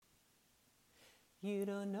You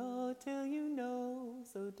don't know till you know,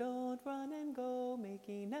 so don't run and go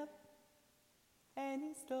making up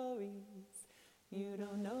any stories. You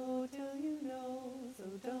don't know till you know, so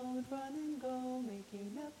don't run and go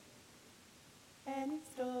making up any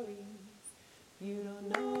stories. You don't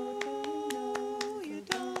know